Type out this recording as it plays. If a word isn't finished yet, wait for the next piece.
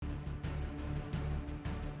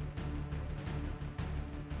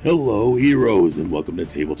Hello, heroes, and welcome to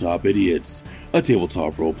Tabletop Idiots, a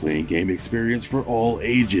tabletop role-playing game experience for all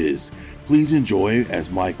ages. Please enjoy as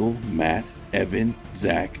Michael, Matt, Evan,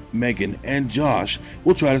 Zach, Megan, and Josh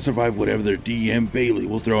will try to survive whatever their DM Bailey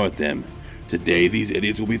will throw at them. Today, these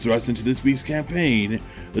idiots will be thrust into this week's campaign,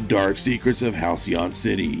 The Dark Secrets of Halcyon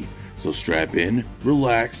City. So strap in,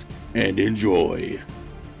 relax, and enjoy.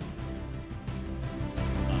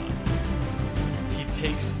 He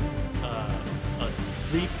takes a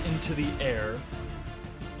leap into the air,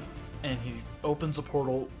 and he opens a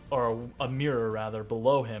portal, or a mirror rather,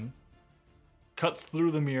 below him, cuts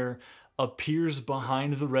through the mirror, appears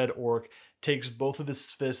behind the red orc, takes both of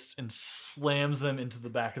his fists and slams them into the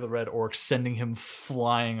back of the red orc, sending him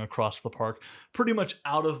flying across the park, pretty much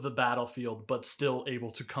out of the battlefield, but still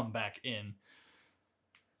able to come back in.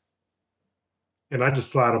 And I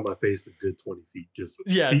just slide on my face a good 20 feet. Just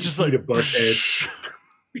just feet like above edge.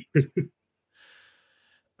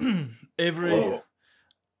 Avery, Oh,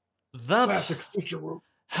 that's classic switcheroo.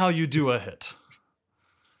 how you do a hit.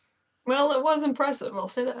 Well, it was impressive, I'll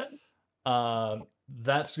say that.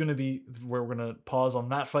 That's going to be where we're going to pause on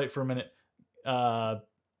that fight for a minute.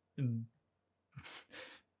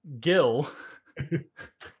 Gil,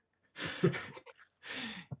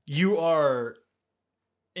 you are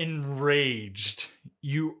enraged.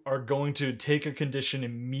 You are going to take a condition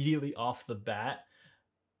immediately off the bat.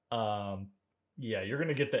 You're going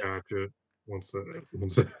to get that. Gotcha. One second.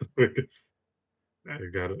 I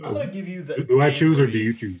got it. I'm going to give you the Do I choose or angry. do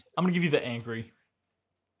you choose? I'm going to give you the angry.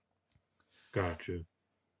 Gotcha.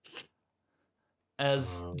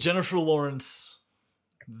 As Jennifer Lawrence,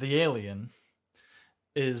 the alien,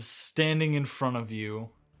 is standing in front of you,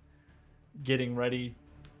 getting ready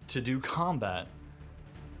to do combat,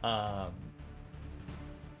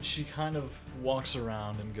 she kind of walks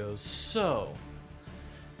around and goes, "So,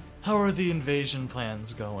 how are the invasion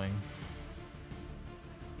plans going?"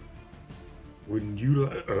 Wouldn't you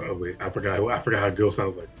like? Wait, I forgot how Gil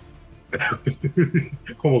sounds like.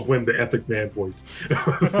 Almost went the epic man voice.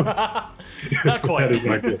 Not quite. That is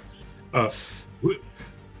not good. I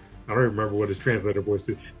don't remember what his translator voice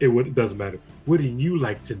is. It doesn't matter. Wouldn't you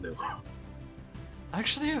like to know?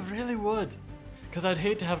 Actually, I really would. Because I'd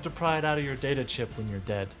hate to have to pry it out of your data chip when you're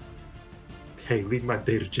dead. Hey, leave my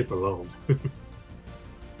data chip alone.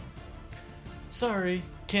 Sorry,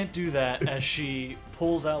 can't do that. As she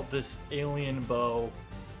pulls out this alien bow,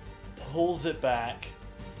 pulls it back,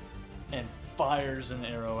 and fires an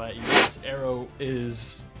arrow at you. This arrow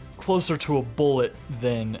is closer to a bullet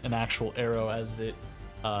than an actual arrow, as it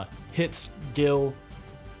hits Gil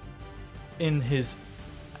in his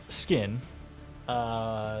skin.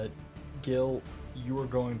 Gil, you are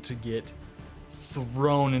going to get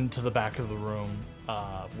thrown into the back of the room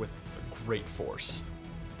with great force.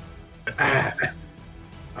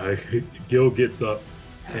 Gil gets up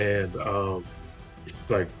and it's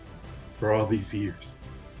like, for all these years,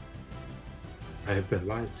 I have been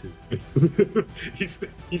lied to. He's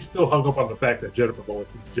still hung up on the fact that Jennifer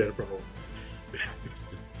Lawrence is Jennifer Lawrence.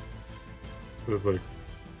 It was like,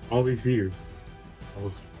 all these years,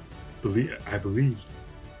 I believed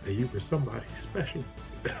that you were somebody special.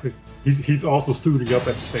 He's also suiting up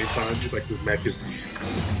at the same time. He's like, his mech is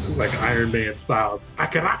like Iron Man style. I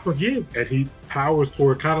cannot forgive, and he powers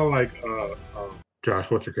toward, kind of like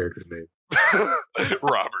Josh. What's your character's name?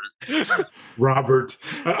 Robert.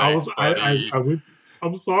 I went.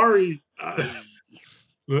 I'm sorry.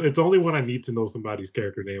 It's only when I need to know somebody's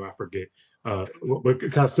character name I forget. But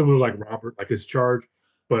kind of similar like Robert, like his charge.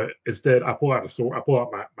 But instead, I pull out a sword. I pull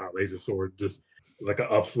out my laser sword, just like an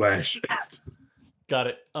up slash. Got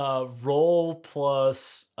it. Roll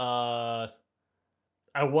plus. I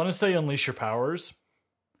want to say unleash your powers,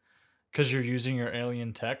 because you're using your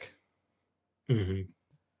alien tech. 11.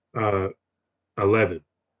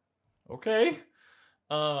 Okay.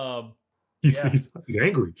 He's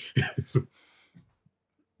angry.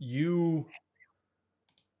 You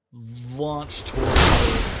launch towards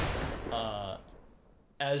her,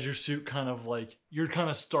 as your suit kind of like, you're kind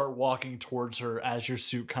of start walking towards her as your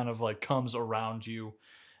suit kind of like comes around you,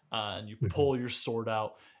 and you pull your sword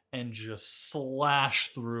out and just slash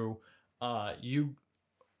through. You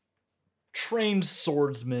trained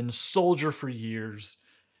swordsman, soldier for years.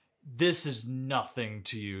 This is nothing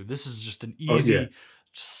to you. This is just an easy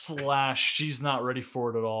slash. She's not ready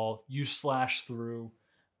for it at all. You slash through.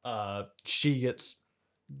 She gets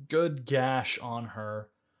good gash on her.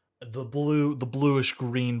 The bluish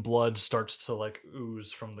green blood starts to like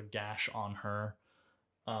ooze from the gash on her.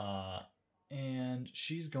 And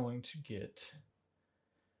she's going to get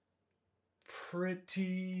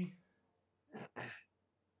pretty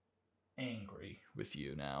angry with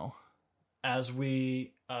you now. As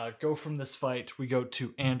we go from this fight, we go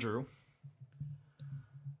to Andrew.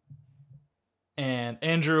 And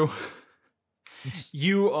Andrew,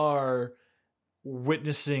 you are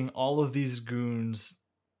witnessing all of these goons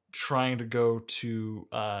trying to go to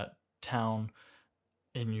town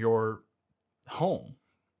in your home.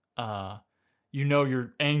 You know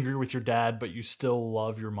you're angry with your dad, but you still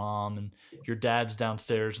love your mom, and your dad's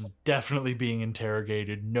downstairs and definitely being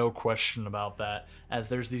interrogated, no question about that. As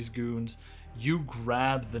there's these goons, you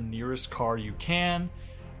grab the nearest car you can,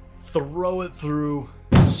 throw it through,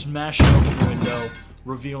 smash it open the window,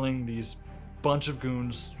 revealing these bunch of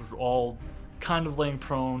goons all kind of laying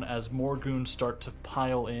prone. As more goons start to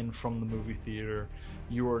pile in from the movie theater,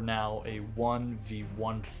 you are now a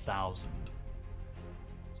 1v1000.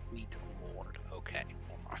 Sweet Lord. Okay,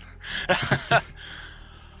 hold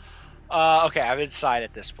on. Okay, I'm inside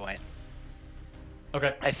at this point.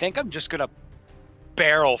 Okay. I think I'm just gonna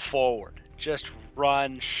barrel forward. Just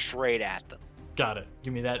run straight at them. Got it.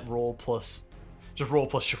 Give me that roll plus your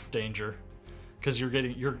danger. Because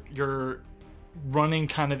you're running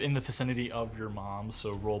kind of in the vicinity of your mom,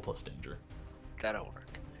 so roll plus danger. That'll work.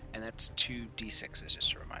 And that's 2d6s,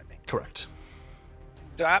 just to remind me. Correct.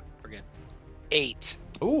 We're good. 8.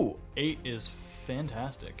 Ooh, 8 is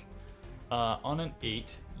fantastic. On an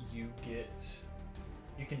 8, you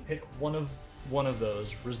can pick one of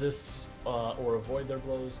those. Resist or avoid their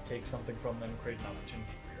blows, take something from them, create an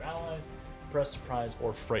opportunity for your allies, press surprise,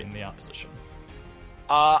 or frighten the opposition.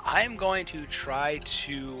 I'm going to try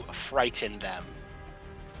to frighten them.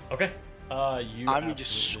 Okay. I'm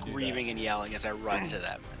just screaming and yelling as I run to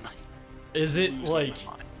them. Is it like...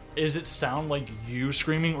 Is it sound like you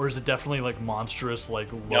screaming, or is it definitely like monstrous,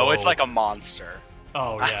 like low? No, it's like a monster.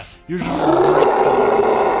 Oh yeah, you're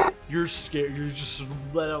just you're scared. You just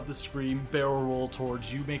let out the scream, barrel roll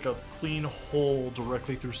towards you, make a clean hole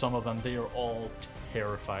directly through some of them. They are all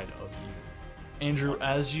terrified of you. Andrew,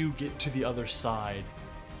 as you get to the other side,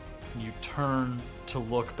 you turn to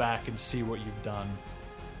look back and see what you've done.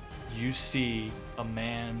 You see a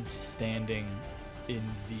man standing in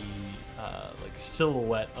the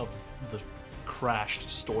silhouette of the crashed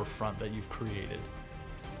storefront that you've created.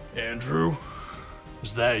 Andrew,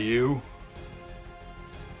 is that you?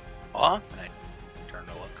 Huh? I turn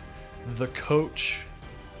to look. The coach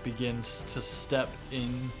begins to step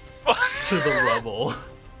in to the rubble.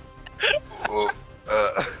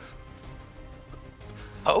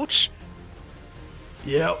 Coach?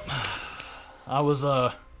 Yep. I was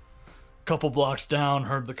a couple blocks down,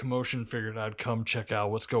 heard the commotion, figured I'd come check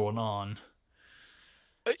out what's going on.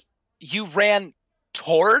 You ran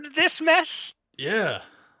toward this mess? Yeah,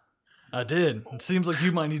 I did. It seems like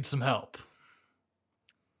you might need some help.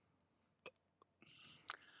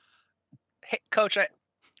 Hey, Coach, I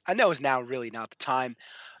know it's now really not the time.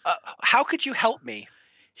 How could you help me?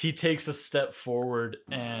 He takes a step forward,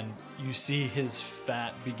 and you see his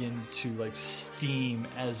fat begin to steam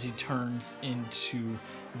as he turns into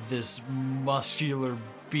this muscular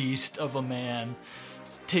beast of a man,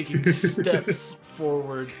 taking steps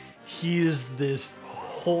forward. He is this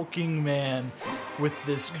hulking man with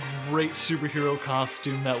this great superhero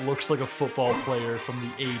costume that looks like a football player from the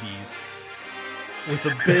 80s. With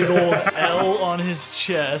a big old L on his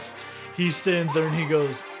chest, he stands there and he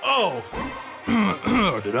goes, "Oh,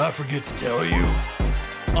 did I forget to tell you?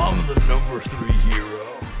 I'm the number 3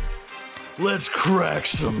 hero. Let's crack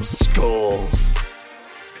some skulls."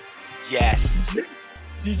 Yes.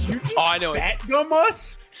 Did you just I know fat gum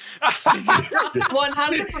us?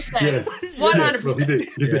 100%. Yes. 100%. He did.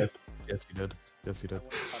 Yes, he did. Yes, he did.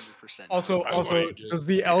 100%. Also, does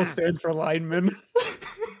the L stand for lineman?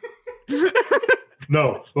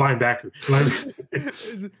 No, linebacker.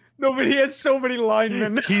 No, but he has so many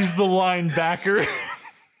linemen. He's the linebacker.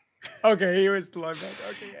 Okay, he was the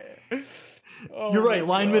linebacker. Okay, yeah. Oh You're right,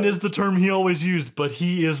 my lineman God. is the term he always used, but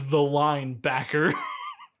he is the linebacker.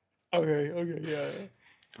 Okay, yeah.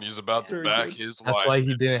 And he's about to Very back good. his That's life. why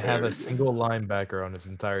he didn't have a single linebacker on his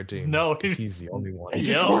entire team. No, 'cause he's the only one. They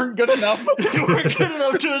just Yo. weren't good enough. You weren't good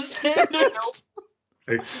enough to his standards.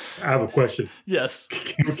 Hey, I have a question. Yes.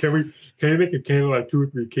 Can we make a can of 2 or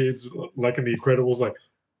 3 kids like in The Incredibles,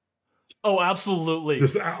 Oh, absolutely.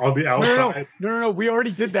 just on the outside? No. We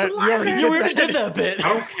already did that. We already You already did did that bit.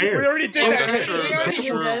 I don't care. We already did Yeah, that. That's we true. already That's did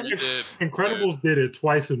true. that. We did. Incredibles did it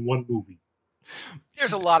twice in one movie.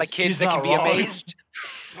 There's a lot of kids He's that not can be wrong. amazed.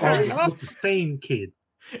 Oh, it's with the same kid.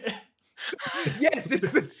 Yes,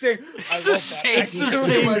 it's the same. I love the that. same- It's the Just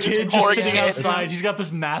same like kid poor just sitting kid. outside. He's got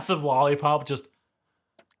this massive lollipop. Just,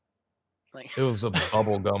 Like, It was a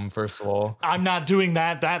bubble gum, first of all. I'm not doing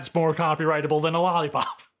that. That's more copyrightable than a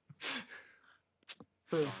lollipop.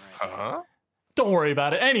 Huh? Don't worry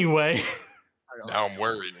about it. Anyway, Now I'm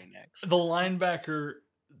worried. the linebacker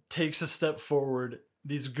takes a step forward.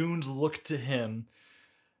 These goons look to him,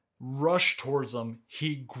 rush towards him.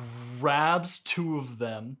 He grabs two of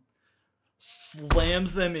them,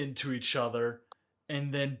 slams them into each other,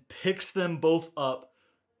 and then picks them both up,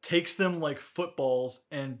 takes them like footballs,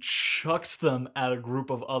 and chucks them at a group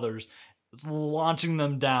of others, launching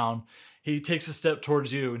them down. He takes a step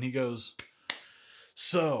towards you, and he goes,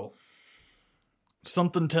 "So,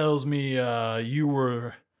 something tells me you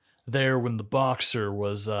were there when the boxer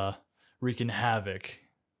was wreaking havoc."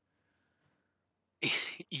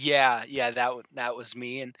 Yeah, that was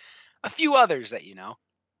me and a few others that you know.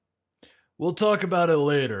 We'll talk about it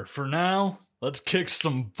later. For now, let's kick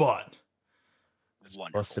some butt.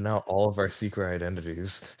 Wonderful. Busting out all of our secret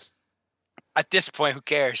identities. At this point, who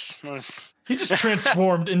cares? He just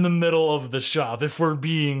transformed in the middle of the shop, if we're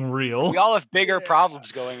being real. We all have bigger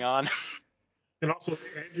problems going on. And also,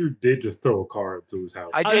 Andrew did just throw a car into his house.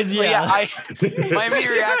 I did. yeah. My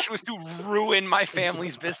immediate reaction was to ruin my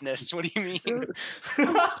family's business. What do you mean?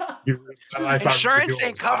 Insurance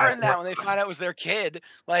ain't covering that when they find out it was their kid.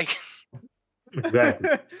 Like, exactly.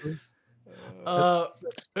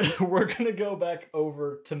 We're gonna go back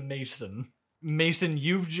over to Mason. Mason,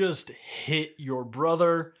 you've just hit your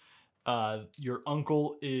brother. Your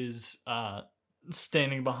uncle is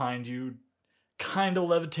standing behind you, kind of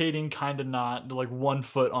levitating, kind of not, like 1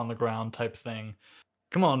 foot on the ground type thing.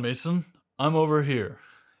 Come on, Mason. I'm over here.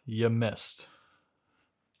 You missed.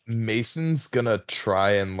 Mason's gonna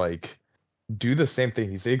try and like do the same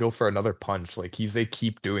thing. He's gonna go for another punch. Like he's gonna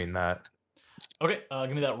keep doing that. Okay,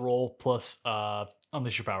 give me that roll plus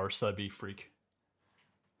unleash your powers, so that'd be freak.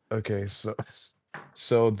 Okay, so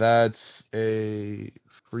that's a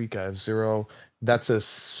freak. I have 0. That's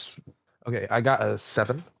okay. I got a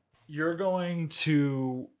 7. You're going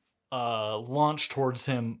to launch towards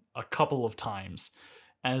him a couple of times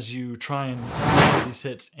as you try and do these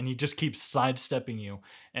hits, and he just keeps sidestepping you.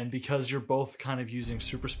 And because you're both kind of using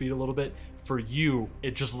super speed a little bit, for you,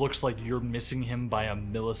 it just looks like you're missing him by a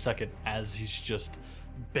millisecond as he's just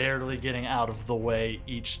barely getting out of the way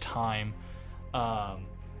each time.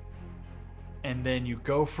 And then you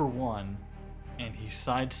go for one, and he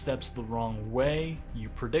sidesteps the wrong way. You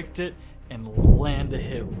predict it, and land a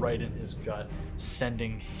hit right in his gut,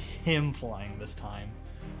 sending him flying this time.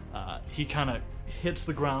 He kind of hits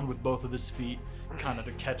the ground with both of his feet, kind of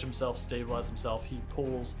to catch himself, stabilize himself. He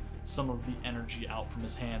pulls some of the energy out from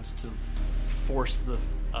his hands to force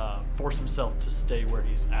himself to stay where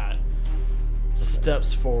he's at.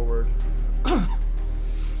 Steps forward. That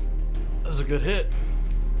was a good hit.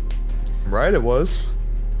 Right, it was.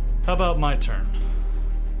 How about my turn?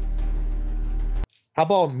 How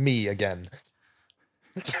about me again?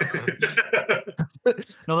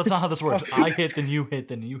 No, that's not how this works. I hit, then you hit,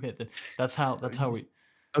 then you hit, then that's how we.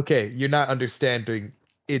 Okay, you're not understanding.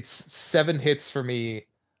 It's 7 hits for me,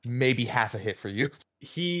 maybe half a hit for you.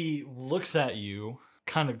 He looks at you,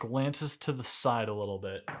 kind of glances to the side a little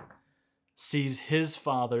bit, sees his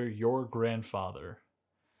father, your grandfather,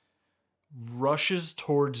 rushes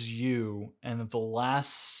towards you, and at the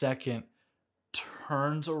last second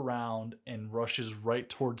turns around and rushes right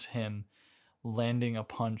towards him, landing a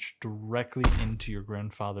punch directly into your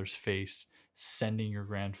grandfather's face, sending your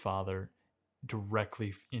grandfather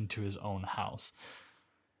directly into his own house.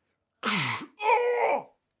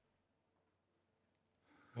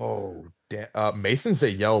 Oh, damn. Mason's a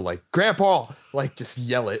yell like, Grandpa! Like, just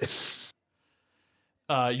yell it.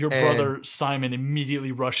 Your brother, Simon,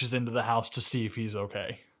 immediately rushes into the house to see if he's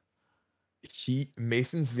okay.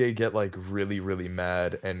 Mason's gonna get, like, really, really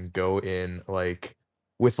mad and go in, like,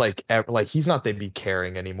 with, like, he's not gonna be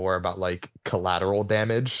caring anymore about, like, collateral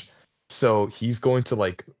damage. So he's going to,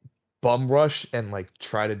 like, bum rush and, like,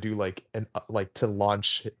 try to do, like, to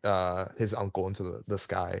launch his uncle into the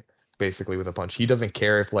sky, basically, with a punch. He doesn't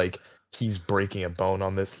care if, like, he's breaking a bone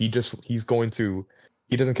on this. He doesn't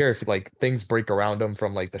care if, like, things break around him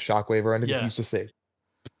from, like, the shockwave or anything. Yeah. He's just say,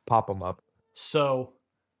 pop him up. So,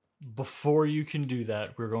 before you can do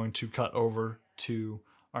that, we're going to cut over to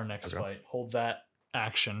our next fight. Hold that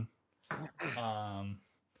action.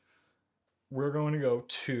 We're going to go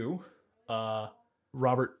to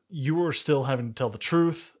Robert. You are still having to tell the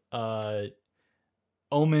truth.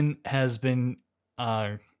 Omen has been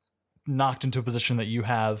knocked into a position that you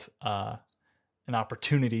have an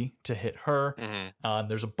opportunity to hit her. Mm-hmm.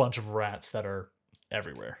 There's a bunch of rats that are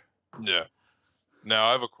everywhere. Yeah. Now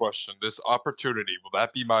I have a question. This opportunity, will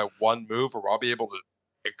that be my one move, or will I be able to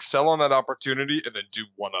excel on that opportunity and then do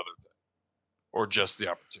one other thing? Or just the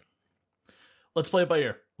opportunity? let's play it by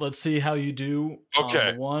ear. Let's see how you do on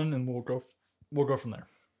Okay. the one, and we'll go from there.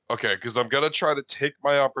 Okay, because I'm gonna try to take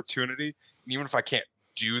my opportunity, and even if I can't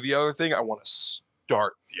do the other thing, I want to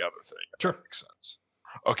start the other thing. If Sure. that makes sense.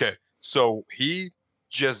 Okay, so he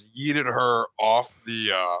just yeeted her off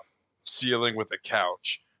the ceiling with a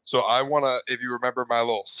couch. So I want to, if you remember my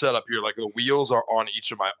little setup here, like the wheels are on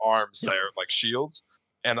each of my arms. Yep. They're like shields.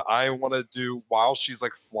 And I want to do, while she's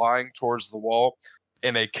like flying towards the wall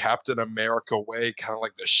in a Captain America way, kind of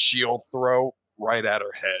like the shield throw right at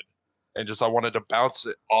her head. And just, I wanted to bounce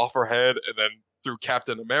it off her head and then through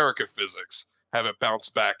Captain America physics, have it bounce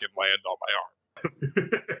back and land on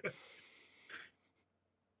my arm.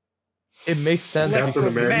 It makes sense. Captain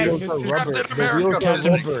because the America. wheels are rubber. Captain The wheels America.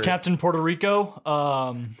 are rubber. Captain Puerto Rico.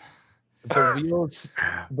 The wheels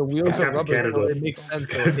are Captain rubber. Canada. So it makes sense.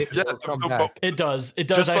 So it Yeah, will come the- back. It does. It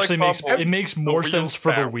Just does like actually Bumblebee, it makes more wheels sense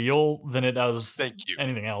for the bounce. wheel than it does Thank you.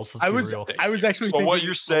 anything else. Let's I be was real. actually So thinking what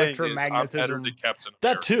you're saying is I'm electromagnetism. better Captain That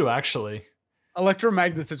America. too, actually.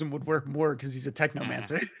 Electromagnetism would work more because he's a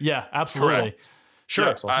technomancer. Yeah, absolutely. Sure,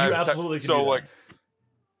 Yes, you I- absolutely can so, do that. like,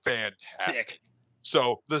 Fantastic. Sick.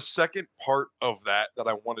 So the second part of that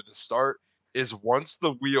I wanted to start is once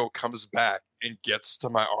the wheel comes back and gets to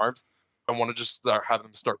my arms, I want to just have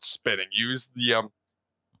them start spinning. Use the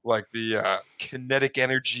kinetic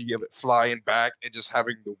energy of it flying back and just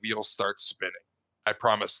having the wheel start spinning. I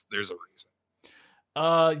promise there's a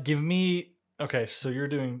reason. Give me. Okay, so you're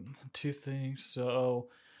doing two things. So,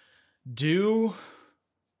 do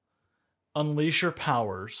unleash your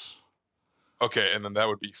powers. Okay, and then that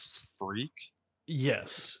would be freak.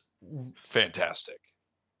 Yes, Fantastic.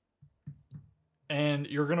 and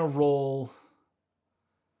you're gonna roll.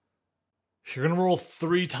 You're gonna roll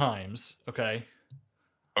 3 times. Okay.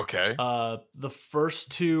 Okay. The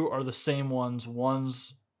first 2 are the same ones.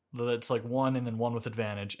 One's that's like 1 and then 1 with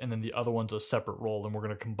advantage, and then the other one's a separate roll, and we're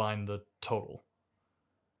gonna combine the total.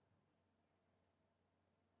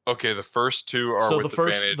 Okay, the first 2 are So with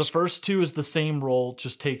advantage. the first 2 is the same roll.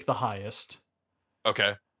 Just take the highest.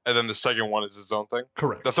 Okay, and then the second one is its own thing.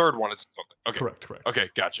 Correct. The third one is its own thing. Okay. Correct. Okay,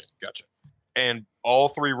 gotcha. And all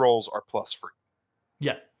 3 rolls are plus free.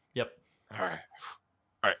 Yeah. Yep. All right.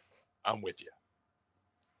 I'm with you.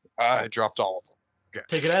 I dropped all of them. Okay.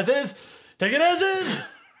 Take it as is. Take it as is.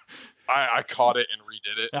 I caught it and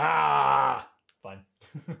redid it. Ah. Fine.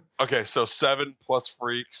 Okay, so 7 plus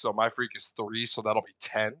freak. So my freak is 3, so that'll be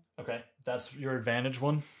 10. Okay, that's your advantage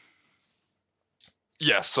one.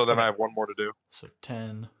 Yes, so then I have one more to do. So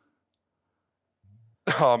 10.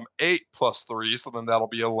 8 plus 3, so then that'll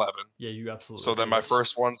be 11. Yeah, you absolutely. So then do my this.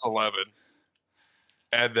 first one's 11.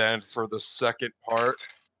 And then for the second part,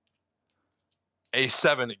 a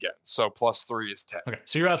 7 again. So plus 3 is 10. Okay,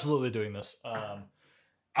 so you're absolutely doing this.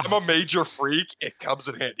 I'm a major freak. It comes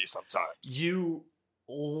in handy sometimes. You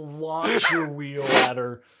launch your wheel at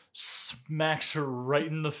her, smacks her right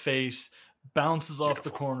in the face, bounces off the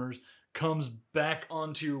corners, comes back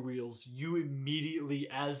onto your wheels. You immediately,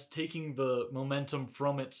 as taking the momentum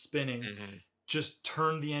from it spinning, just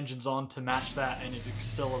turn the engines on to match that, and it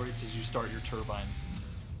accelerates as you start your turbines.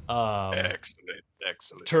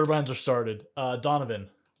 Excellent. Turbines are started. Donovan,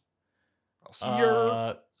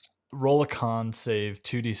 Awesome. roll a con save,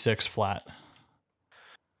 2d6 flat.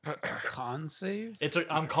 Con save?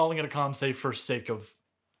 I'm calling it a con save for sake of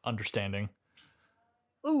understanding.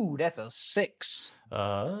 Ooh, that's a 6.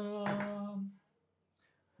 Oh,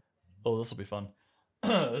 this will be fun.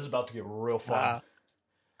 This is about to get real fun.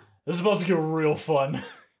 This is about to get real fun.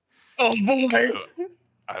 Oh boy!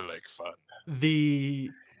 I like fun. The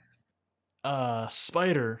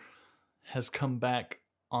spider has come back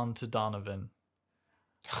onto Donovan.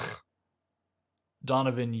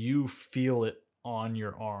 Donovan, you feel it on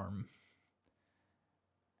your arm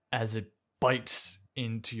as it bites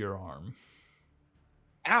into your arm.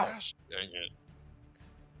 Ow! Gosh, dang it.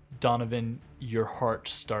 Donovan, your heart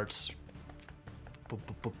starts boom,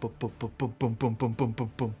 boom, boom, boom, boom, boom, boom, boom, boom, boom,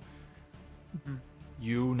 boom, boom. Mhm.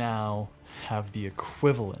 You now have the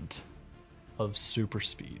equivalent of super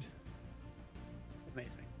speed.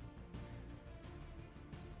 Amazing.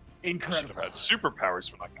 I should Incredible. have had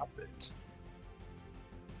superpowers when I got bit.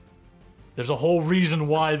 There's a whole reason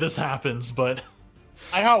why this happens, but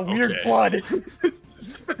I got weird Okay. blood.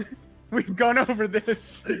 We've gone over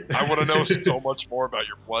this. I want to know so much more about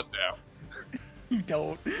your blood now. You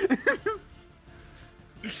don't.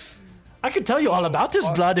 I could tell you all about his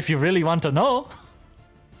blood if you really want to know.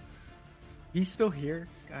 He's still here.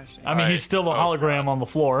 Gosh dang. I mean, he's still a hologram on the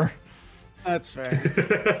floor. That's fair.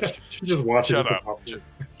 You just watching Shut this up. pop- Just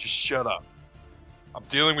shut up. I'm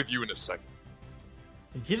dealing with you in a second.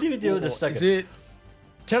 Give me Is it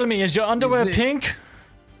Tell me, is your underwear it- pink?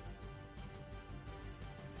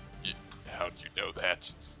 How'd you know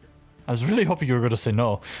that? I was really hoping you were going to say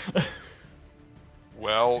no.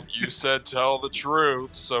 Well, you said tell the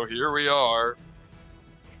truth, so here we are.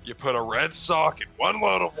 You put a red sock in one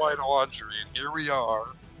load of white laundry, and here we are.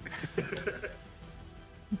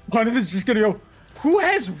 Donovan's just gonna go, who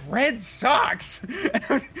has red socks?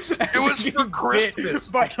 It was for Christmas,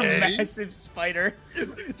 by okay? a massive spider.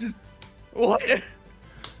 Just what?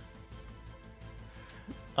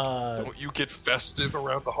 Don't you get festive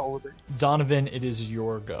around the holiday? Donovan, it is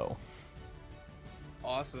your go.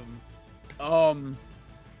 Awesome.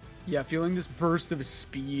 Yeah, feeling this burst of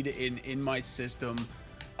speed in my system.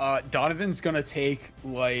 Donovan's gonna take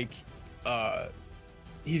like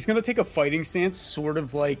he's gonna take a fighting stance, sort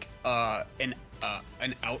of like an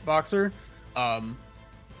outboxer,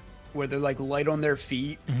 where they're like light on their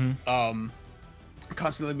feet,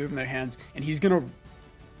 constantly moving their hands, and he's gonna.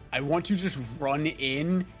 I want to just run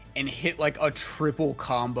in and hit like a triple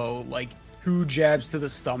combo, like 2 jabs to the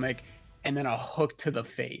stomach and then a hook to the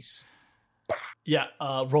face. Yeah,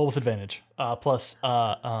 roll with advantage.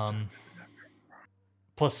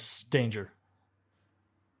 Plus danger.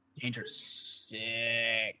 Danger,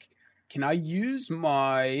 sick. Can I use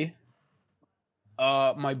my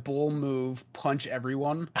my bull move, punch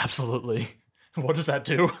everyone? Absolutely. What does that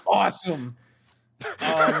do? Awesome.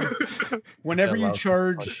 Whenever you allows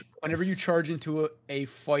charge into a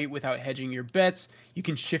fight without hedging your bets, you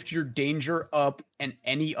can shift your danger up and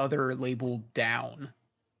any other label down.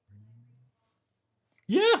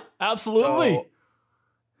 Yeah, absolutely. So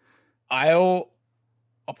I'll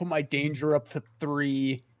put my danger up to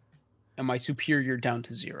 3 and my superior down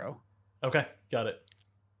to 0. Okay, got it.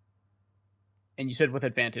 And you said with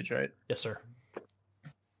advantage, right? Yes, sir.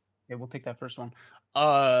 Okay, we'll take that first one.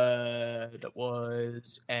 That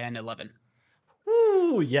was an 11.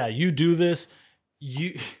 Ooh, yeah, you do this.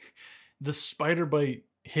 The spider bite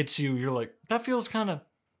hits you. You're like, that feels kind of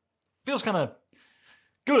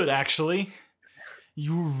good, actually.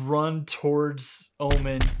 You run towards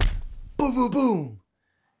Omen. Boom, boom, boom.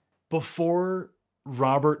 Before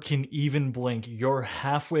Robert can even blink, you're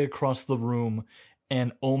halfway across the room,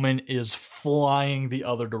 and Omen is flying the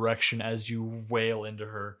other direction as you wail into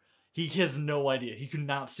her. He has no idea. He could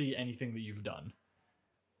not see anything that you've done.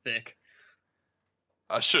 Thick.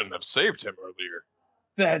 I shouldn't have saved him earlier.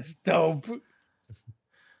 That's dope.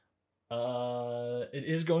 It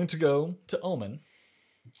is going to go to Omen,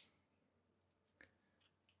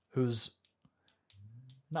 who's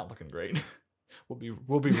not looking great. We'll be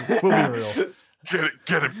real.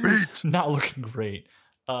 Get it beat. Not looking great.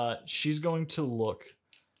 She's going to look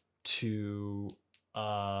to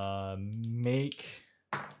make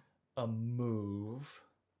a move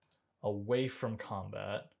away from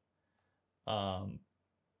combat.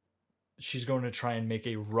 She's going to try and make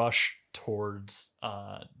a rush towards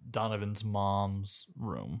Donovan's mom's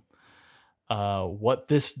room. What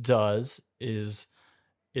this does is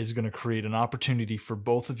going to create an opportunity for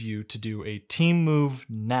both of you to do a team move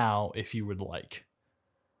now if you would like.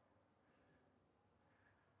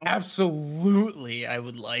 Absolutely, I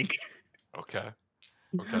would like. Okay.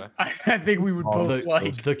 I think we would both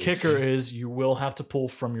like. The kicker is you will have to pull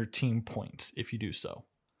from your team points if you do so.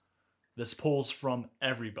 This pulls from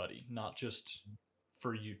everybody, not just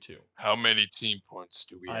for you two. How many team points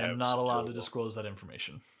do we have? I am not allowed to total? disclose that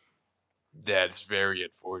information. That's very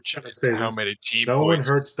unfortunate. Can I say How this? many team No one points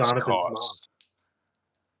hurts does this Donovan's cost?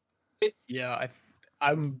 Yeah,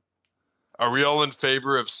 I'm. Are we all in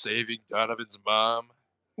favor of saving Donovan's mom?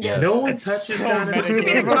 Yes. No one That's touches so Donovan's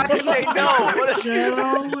metagaming. mom. I say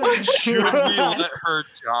no. Should we let her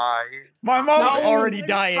die? My mom's No. already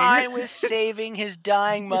dying. Fine with saving his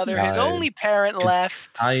dying mother, his Guys, only parent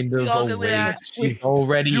left. Kind of All a that we ask, waste. She's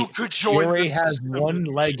already. You could She join already the has system. one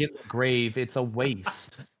leg in the grave. It's a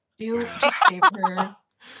waste. Dude, just save her.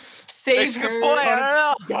 Save Makes a her. good point.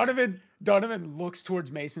 I don't know. Donovan looks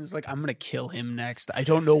towards Mason. Is like, I'm gonna kill him next. I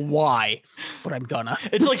don't know why, but I'm gonna.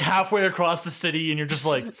 It's like halfway across the city, and you're just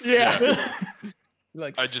like, Yeah.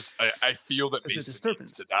 Like, I feel that It's a Mason disturbance.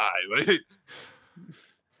 needs to die. Like,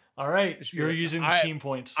 all right, you're using I- team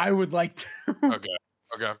points. I would like to.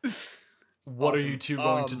 okay. What are Awesome. you two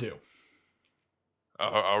going to do?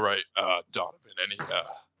 All right, Donovan. Any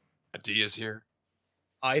ideas here?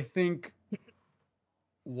 I think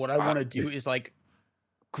what I want to do is like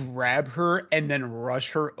grab her and then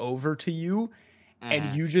rush her over to you,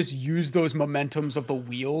 and you just use those momentums of the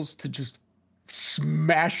wheels to just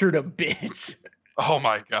smash her to bits. Oh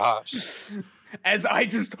my gosh. As I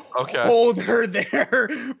just Okay. hold her there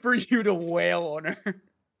for you to wail on her.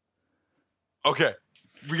 Okay.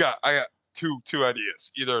 I two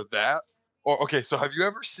ideas. Either that, or okay. So have you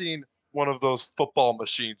ever seen one of those football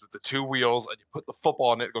machines with the two wheels, and you put the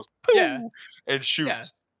football in it, it goes poof, Yeah. and shoots? Yeah.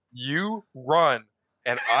 You run,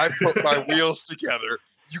 and I put my wheels together.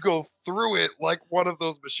 You go through it like one of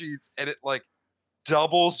those machines, and it like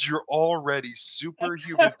doubles your already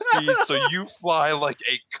superhuman speed. So you fly like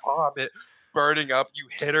a comet, burning up. You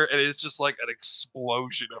hit her, and it's just like an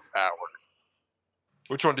explosion of power.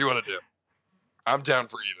 Which one do you want to do? I'm down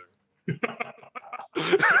for either.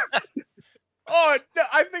 Oh, no,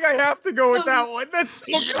 I think I have to go with that one. That's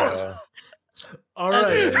so Yes. All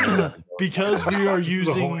right. Because we are This is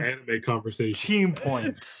a whole using anime conversation. team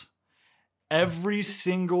points, every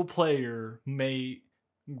single player may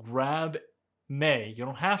grab, you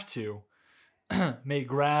don't have to, may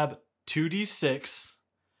grab 2d6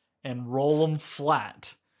 and roll them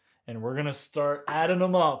flat. And we're going to start adding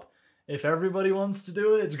them up. If everybody wants to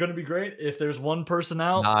do it, it's going to be great. If there's one person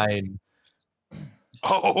out, 9.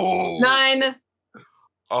 Oh. 9.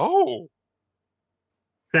 Oh.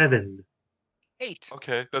 7. 8.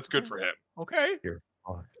 Okay, that's good for him. Okay.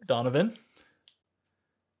 Donovan,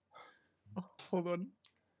 Hold on.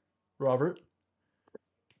 Robert,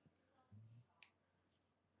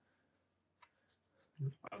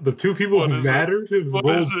 The two people What who is it? matter who What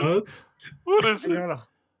roll is it? duds. What is it?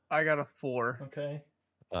 I got a 4. okay.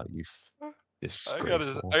 You I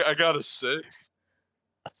disgraceful. got a 6.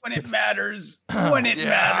 When it matters. When it Yeah,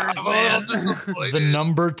 matters, I'm a little man. disappointed. The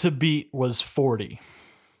number to beat was 40.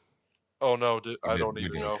 Oh no, I don't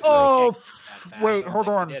even know. Oh, That fast, wait, I don't hold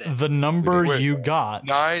think we on. did it. The number Wait. you got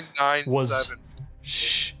 997.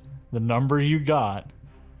 shh. The number you got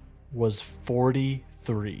was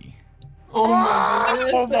 43. Oh my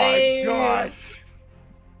goodness. Oh my babe. gosh.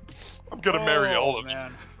 I'm gonna marry all of you.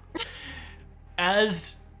 Man.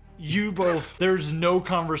 As you both, there's no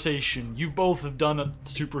conversation. You both have done a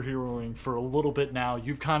superheroing for a little bit now.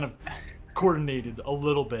 You've kind of coordinated a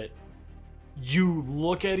little bit. You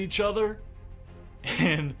look at each other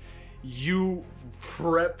and you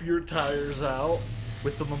prep your tires out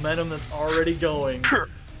with the momentum that's already going.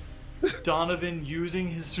 Donovan, using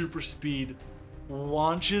his super speed,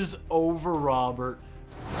 launches over Robert,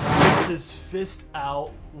 puts his fist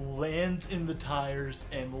out, lands in the tires,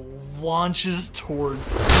 and launches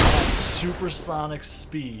towards at supersonic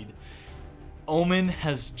speed. Omen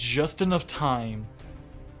has just enough time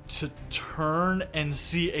to turn and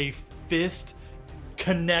see a fist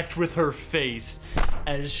connect with her face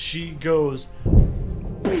as she goes.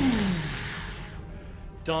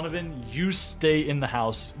 Donovan, you stay in the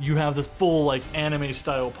house. You have this full like anime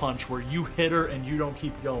style punch where you hit her and you don't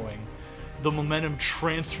keep going. The momentum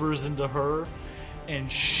transfers into her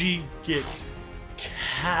and she gets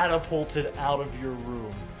catapulted out of your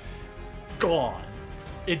room. Gone.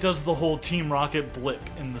 It does the whole Team Rocket blip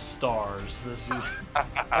in the stars. That's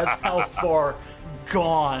how far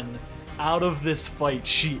gone out of this fight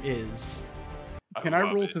she is. Can I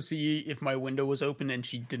love roll it. to see if my window was open and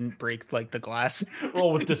she didn't break like the glass?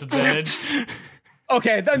 Roll with disadvantage.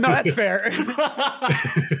 Okay, no, that's fair.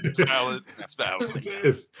 It's valid. It's valid.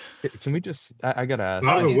 It's- Can we just? I gotta ask.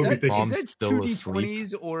 I don't know is what we that, think. is Mom's that still two asleep.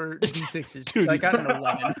 d20s or d6s? 'Cause I got an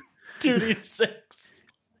 11. 2d6.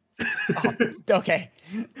 Oh, okay.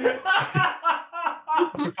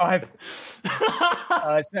 5.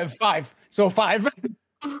 It's 5. So 5.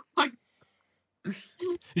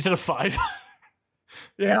 You said a 5.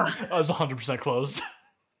 Yeah. I was 100% close.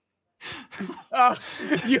 I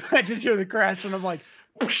just hear the crash and I'm like,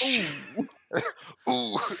 ooh.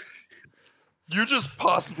 Ooh. You just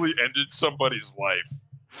possibly ended somebody's life.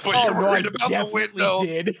 But Oh, you're no, I worried about the definitely window.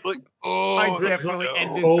 did. Like, oh, I definitely no.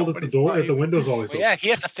 ended Hold at the somebody's door. life. If the window's always Well, open. yeah, he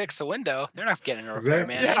has to fix the window. They're not getting a repair,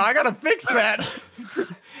 Exactly. man. Yeah, I gotta fix that.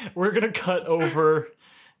 We're going to cut over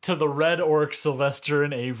to the Red Orc, Sylvester,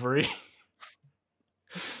 and Avery.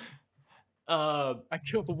 I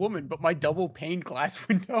killed a woman, but my double pane glass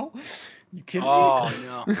window? You kidding me?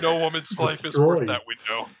 Oh no. No woman's life is Destroyed. worth that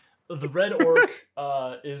window. The Red Orc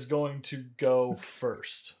is going to go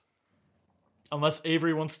first. Unless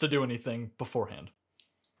Avery wants to do anything beforehand.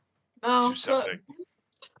 Oh, Do but something.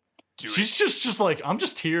 Do She's it. just like, I'm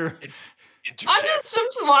just here. I'm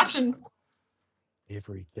just watching.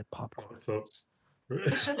 Avery, get popcorn. So,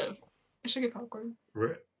 I should have. I should get popcorn.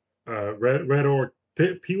 Red Orc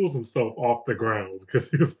peels himself off the ground because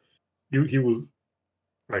he was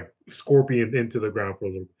like scorpion into the ground for a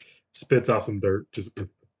little. Spits out some dirt. Just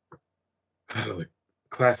like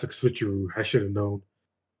classic switcheroo. I should have known.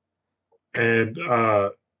 And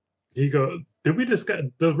he go. Did we just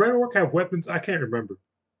does Red Orc have weapons? I can't remember.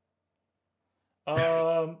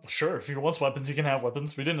 Sure. If he wants weapons, he can have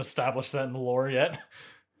weapons. We didn't establish that in the lore yet.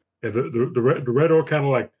 And the red orc kind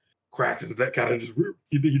of like cracks. That kind of just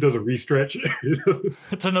he does a restretch.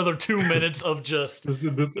 It's another 2 minutes of just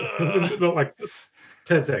no, like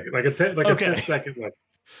 10 seconds, like a 10 seconds, like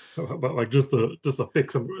just to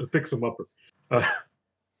fix him up. And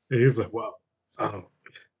he's like, wow,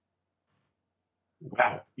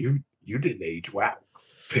 wow, you didn't age. Wow.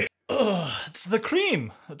 It's the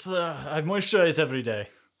cream. I moisturize every day.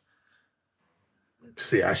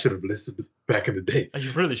 See, I should have listened back in the day.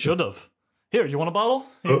 You really should have. Here, you want a bottle?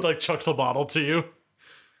 He like chucks a bottle to you.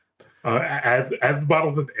 As the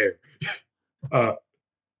bottle's in the air,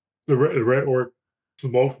 the red orc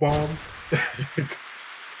smoke bombs.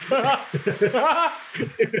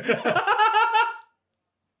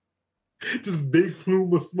 Just big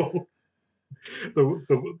plume of smoke. He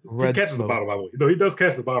catches smoke. The bottle, by the way. No, he does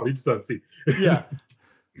catch the bottle. He just doesn't see. Yeah.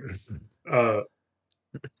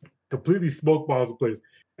 Completely smoke bombs the place,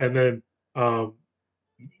 and then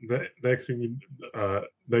next thing you know,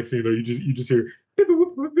 you just hear.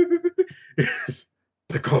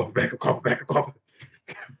 Like cough back.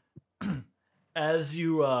 As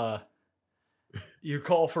you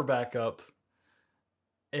call for backup,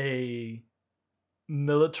 a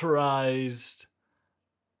militarized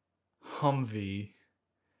Humvee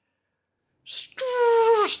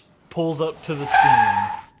pulls up to the scene,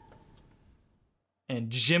 and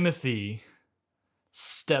Jimothy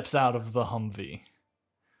steps out of the Humvee.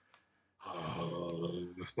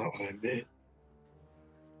 That's not what I meant.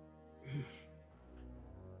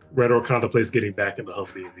 Red Orc contemplates getting back in the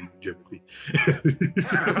Humvee and leaving Jimothy.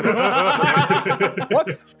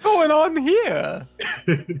 What's going on here?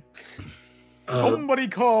 Somebody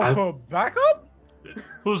call for backup?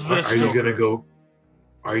 Who's this? Are you gonna go?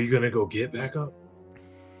 Are you gonna go get backup?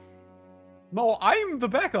 No, I'm the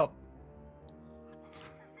backup.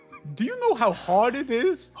 Do you know how hard it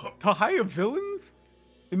is to hire villains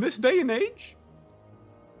in this day and age?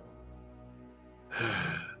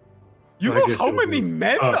 You know how many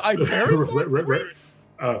men I buried?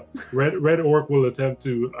 Red Orc will attempt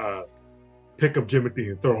to pick up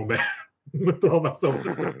Jimothy and throw him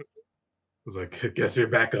outside. It's like, guess you're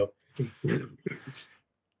back up.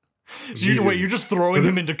 So you're just throwing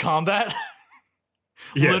him into combat?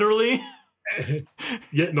 Yes. Literally?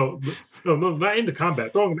 Yeah, no, not into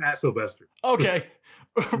combat. Throwing him at Sylvester. Okay.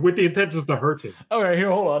 With the intentions to hurt him. Okay, here,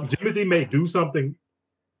 hold on. Jimothy may do something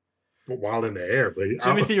while in the air, but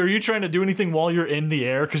Jimothy, are you trying to do anything while you're in the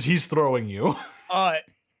air? Because he's throwing you.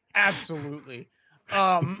 Absolutely.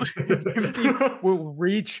 Jimothy will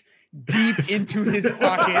reach deep into his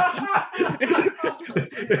pockets.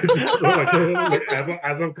 as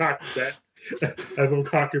I'm cocking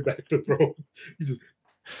back to throw, he just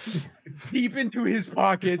deep into his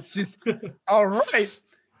pockets. Just all right,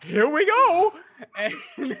 here we go. And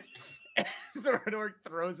as the Red Orc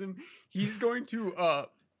throws him, he's going to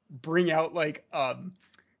bring out like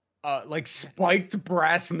spiked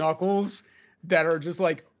brass knuckles that are just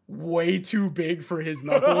like way too big for his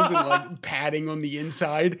knuckles and like padding on the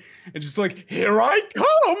inside, and just like, here I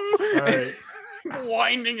come. All right.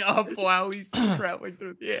 Winding up while he's traveling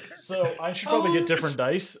through the air. So I should probably get different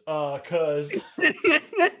dice, cause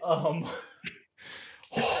oh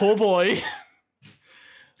boy.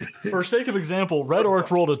 For sake of example, Red Orc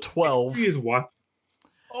rolled a 12.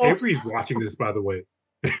 Avery's watching this, by the way.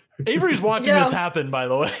 Avery's watching this happen, by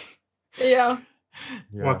the way. Yeah.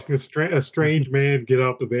 Watching a strange man get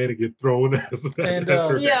out the van and get thrown as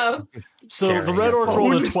So the Red Orc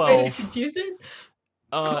rolled a 12. Confusing?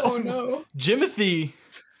 Oh no. Jimothy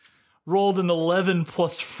rolled an 11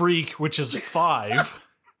 plus freak, which is 5.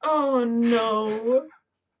 Oh no.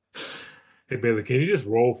 Hey Bailey, can you just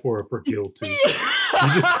roll for guilt too?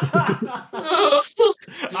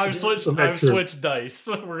 I've switched dice.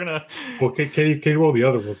 We're gonna. Well, can you roll the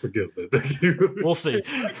other ones for guilt? We'll see.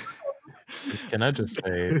 Can I just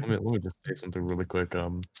say? Let me just say something really quick.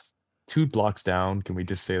 2 blocks down, can we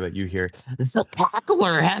just say that you hear the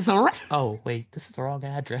cackler has a oh wait, this is the wrong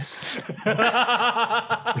address.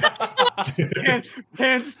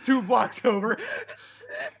 Pants 2 blocks over.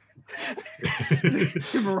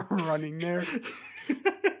 Running there.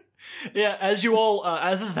 Yeah, as you all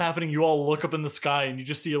as this is happening, you all look up in the sky and you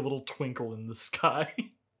just see a little twinkle in the sky.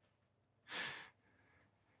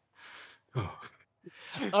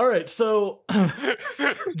 All right, so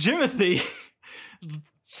Jimothy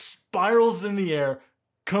spirals in the air,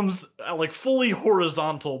 comes like fully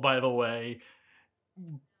horizontal, by the way.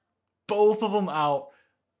 Both of them out,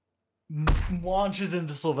 launches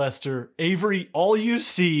into Sylvester. Avery, all you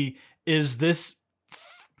see is this.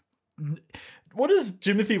 What does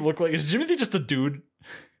Jimothy look like? Is Jimothy just a dude?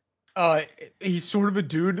 He's sort of a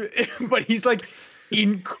dude, but he's like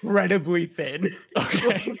incredibly thin.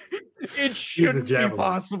 Okay. It shouldn't be javelin.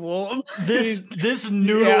 possible. This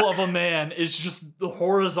noodle of a man is just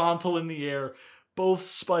horizontal in the air. Both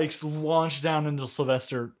spikes launch down into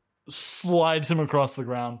Sylvester, slides him across the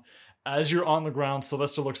ground. As you're on the ground,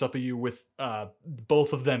 Sylvester looks up at you with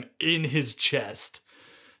both of them in his chest.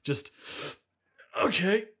 Just,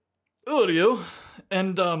 okay, who are you?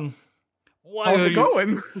 And why How's it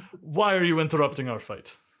going? Why are you interrupting our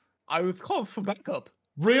fight? I was called for backup.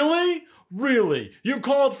 Really? Really? You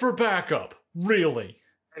called for backup? Really?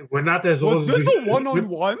 Hey, we're not as old Was as this we. a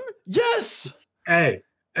one-on-one? Yes! Hey,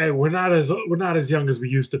 we're not as young as we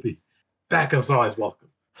used to be. Backup's always welcome.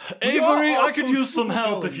 Avery, I could also use some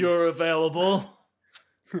help if supervillains. you're available.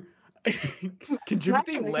 Can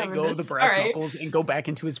Jimothy gonna let cover go of the this. brass All right. knuckles and go back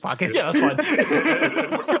into his pockets? Yeah,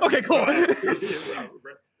 that's fine. Okay, cool.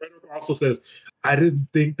 Frederick also says, "I didn't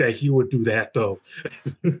think that he would do that though.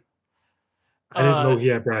 I didn't know he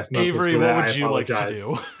had brass knuckles." Avery, For that. what would I you like to apologize.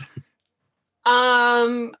 do?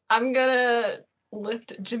 I'm gonna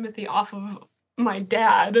lift Jimothy off of my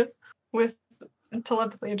dad with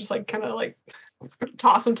telepathy and just like kind of like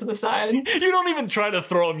toss him to the side. You don't even try to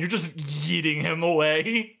throw him, you're just yeeting him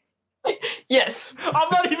away. Yes. I'm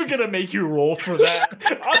not even gonna make you roll for that.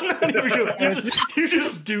 I'm not even gonna. You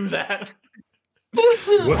just do that.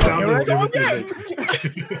 What sound Here I does go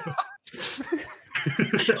Timothy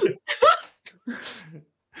make?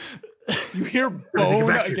 You hear Get bone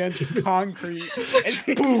back here. against concrete.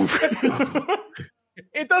 And poof.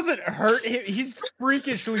 It doesn't hurt him. He's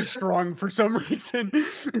freakishly strong for some reason.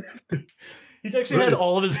 He's actually had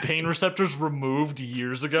all of his pain receptors removed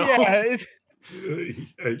years ago. Yeah, it's,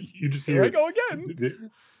 You just here hear I go again.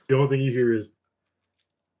 the only thing you hear is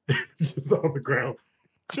just on the ground.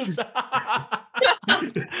 Just-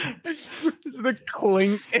 It's the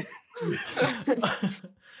clink.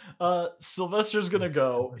 Sylvester's gonna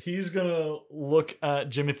go. He's gonna look at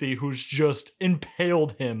Jimothy, who's just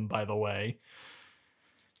impaled him, by the way.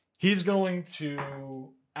 He's going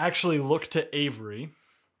to actually look to Avery,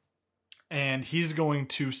 and he's going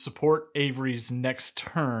to support Avery's next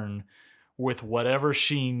turn with whatever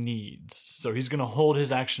she needs. So he's gonna hold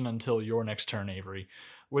his action until your next turn, Avery,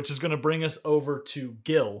 which is gonna bring us over to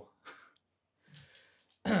Gil.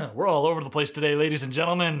 We're all over the place today, ladies and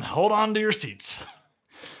gentlemen. Hold on to your seats.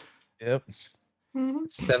 Yep. Mhm.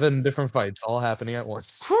 7 different fights all happening at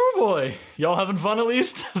once. Oh boy, y'all having fun at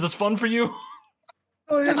least? Is this fun for you?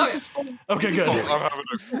 Oh yeah, Oh, this yeah. is fun. Okay, good. Oh, I'm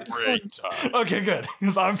having a great time. Okay, good.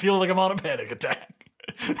 Because I'm feeling like I'm on a panic attack.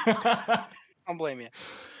 I don't blame you.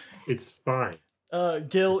 It's fine.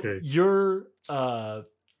 Gil, Okay. you're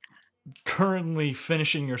currently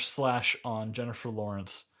finishing your slash on Jennifer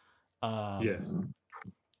Lawrence. Yes.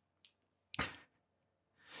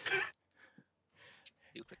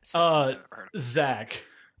 Stupid sentence I've ever heard of. Zach,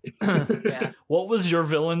 Yeah. what was your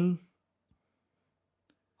villain?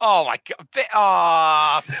 Oh my god.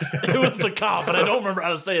 It was the cop, and I don't remember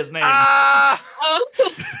how to say his name. Ah!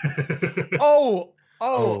 Oh,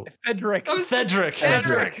 Oh. Fedric. Oh, Cedric.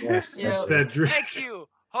 Fedric. Yeah. Cedric. Thank you.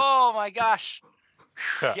 Oh my gosh.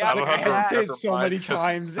 Yeah, I was like, I had to say it so many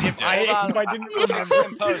times. If I didn't We'll fix it in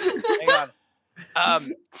remember. post. Hang on.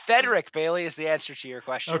 Fedric Bailey is the answer to your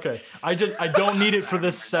question. Okay, I don't need it for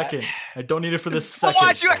this second. I don't need it for this second.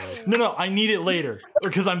 Why'd you ask? No, I need it later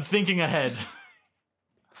because I'm thinking ahead.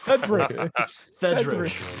 Fedric.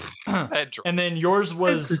 Cedric. Pedro. And then yours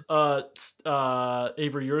was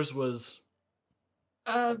Avery. Yours was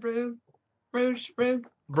Rouge,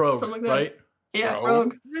 Rogue, Something like that. right? yeah, Rogue?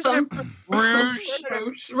 Rogue. Some Rouge.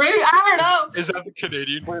 Rouge. I don't know. Is that the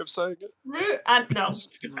Canadian way of saying it? Rouge. No.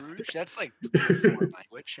 Rouge, that's like foreign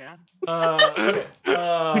language, yeah.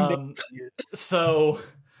 Okay. So,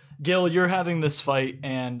 Gil, you're having this fight,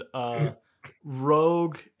 and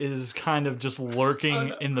Rogue is kind of just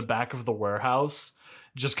lurking in the back of the warehouse,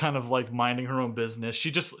 just kind of like minding her own business.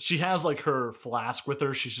 She has like her flask with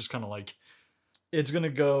her. She's just kind of like, it's gonna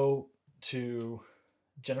go to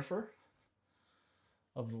Jennifer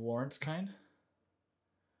of the Lawrence kind.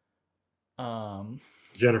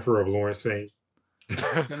 Jennifer of Lawrence fame.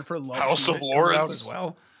 Jennifer loves House of you might come out Lawrence. as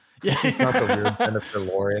well. Yeah, It's not the real Jennifer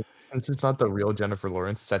Lawrence. Since it's not the real Jennifer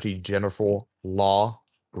Lawrence, it's actually Jennifer Lawrence.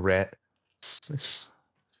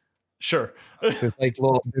 sure, There's like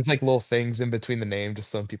little things in between the name, just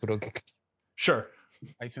some people don't get. sure.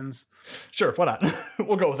 Hyphens. Sure, why not?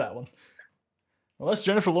 We'll go with that one. Unless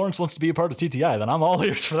Jennifer Lawrence wants to be a part of TTI, then I'm all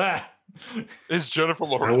ears for that. Is Jennifer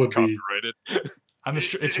Lawrence would be- copyrighted? I'm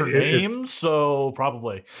sure it's her name, so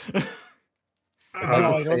probably. No,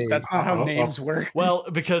 I say- don't. That's not how I'll- names work. Well,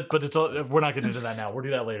 but it's all, we're not getting into that now. We'll do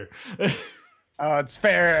that later. Oh, it's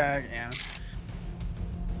fair. Yeah.